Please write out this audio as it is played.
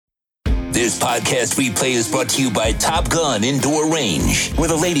This podcast replay is brought to you by Top Gun Indoor Range, where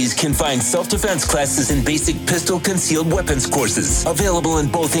the ladies can find self-defense classes and basic pistol concealed weapons courses. Available in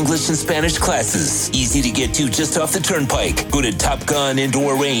both English and Spanish classes. Easy to get to just off the turnpike. Go to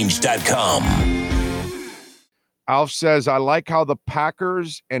TopGunIndoorRange.com. Alf says, I like how the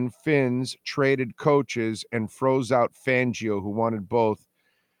Packers and Finns traded coaches and froze out Fangio, who wanted both.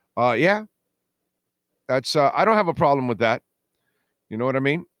 Yeah, that's I don't have a problem with that. You know what I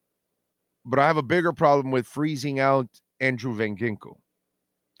mean? But I have a bigger problem with freezing out Andrew Van Ginkel.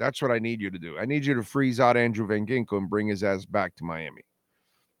 That's what I need you to do. I need you to freeze out Andrew Van Ginkel and bring his ass back to Miami,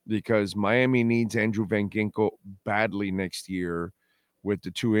 because Miami needs Andrew Van Ginkel badly next year with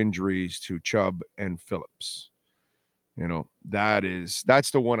the 2 injuries to Chubb and Phillips. You know, that's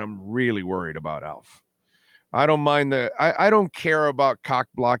the one I'm really worried about, Alf. I don't mind I don't care about cock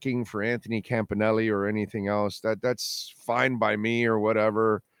blocking for Anthony Campanelli or anything else. That's fine by me or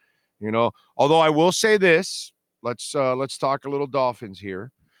whatever. You know, although I will say this, let's talk a little Dolphins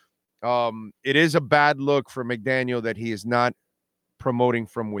here. It is a bad look for McDaniel that he is not promoting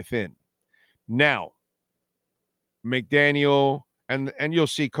from within. Now, McDaniel, and you'll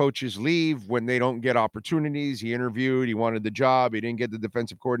see coaches leave when they don't get opportunities. He interviewed, he wanted the job, he didn't get the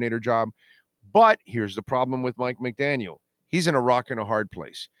defensive coordinator job. But here's the problem with Mike McDaniel. He's in a rock and a hard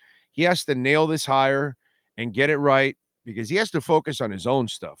place. He has to nail this hire and get it right, because he has to focus on his own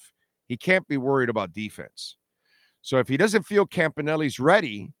stuff. He can't be worried about defense. So if he doesn't feel Campanelli's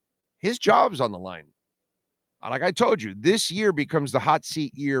ready, his job's on the line. Like I told you, this year becomes the hot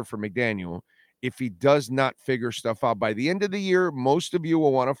seat year for McDaniel if he does not figure stuff out. By the end of the year, most of you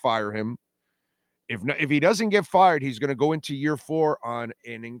will want to fire him. If he doesn't get fired, he's going to go into year 4 on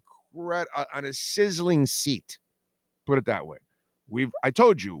on a sizzling seat. Put it that way. I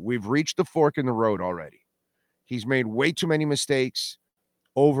told you, we've reached the fork in the road already. He's made way too many mistakes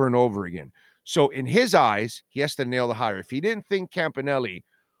over and over again. So in his eyes, he has to nail the hire. If he didn't think Campanelli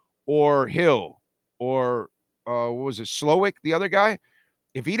or Hill or what was it, Slowick, the other guy,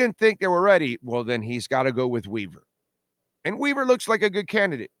 if he didn't think they were ready, well, then he's got to go with Weaver. And Weaver looks like a good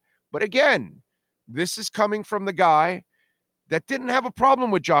candidate. But again, this is coming from the guy that didn't have a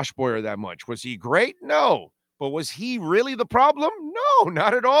problem with Josh Boyer that much. Was he great? No. But was he really the problem? No,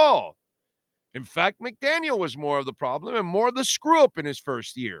 not at all. In fact, McDaniel was more of the problem and more of the screw-up in his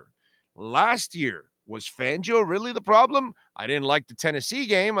first year. Last year, was Fangio really the problem? I didn't like the Tennessee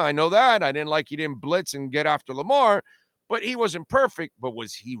game. I know that. I didn't like he didn't blitz and get after Lamar, but he wasn't perfect. But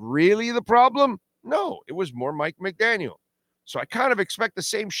was he really the problem? No, it was more Mike McDaniel. So I kind of expect the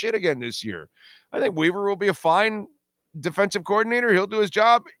same shit again this year. I think Weaver will be a fine defensive coordinator. He'll do his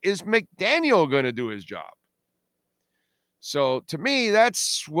job. Is McDaniel going to do his job? So to me,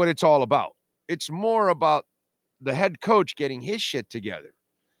 that's what it's all about. It's more about the head coach getting his shit together.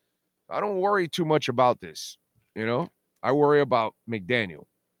 I don't worry too much about this. You know, I worry about McDaniel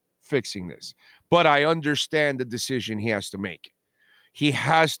fixing this. But I understand the decision he has to make. He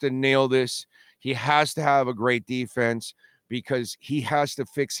has to nail this. He has to have a great defense, because he has to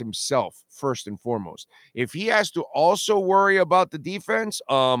fix himself first and foremost. If he has to also worry about the defense,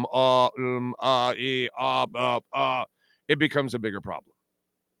 it becomes a bigger problem.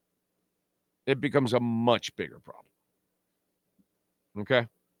 It becomes a much bigger problem. Okay?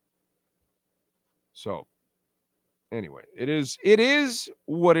 So, anyway, it is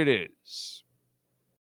what it is.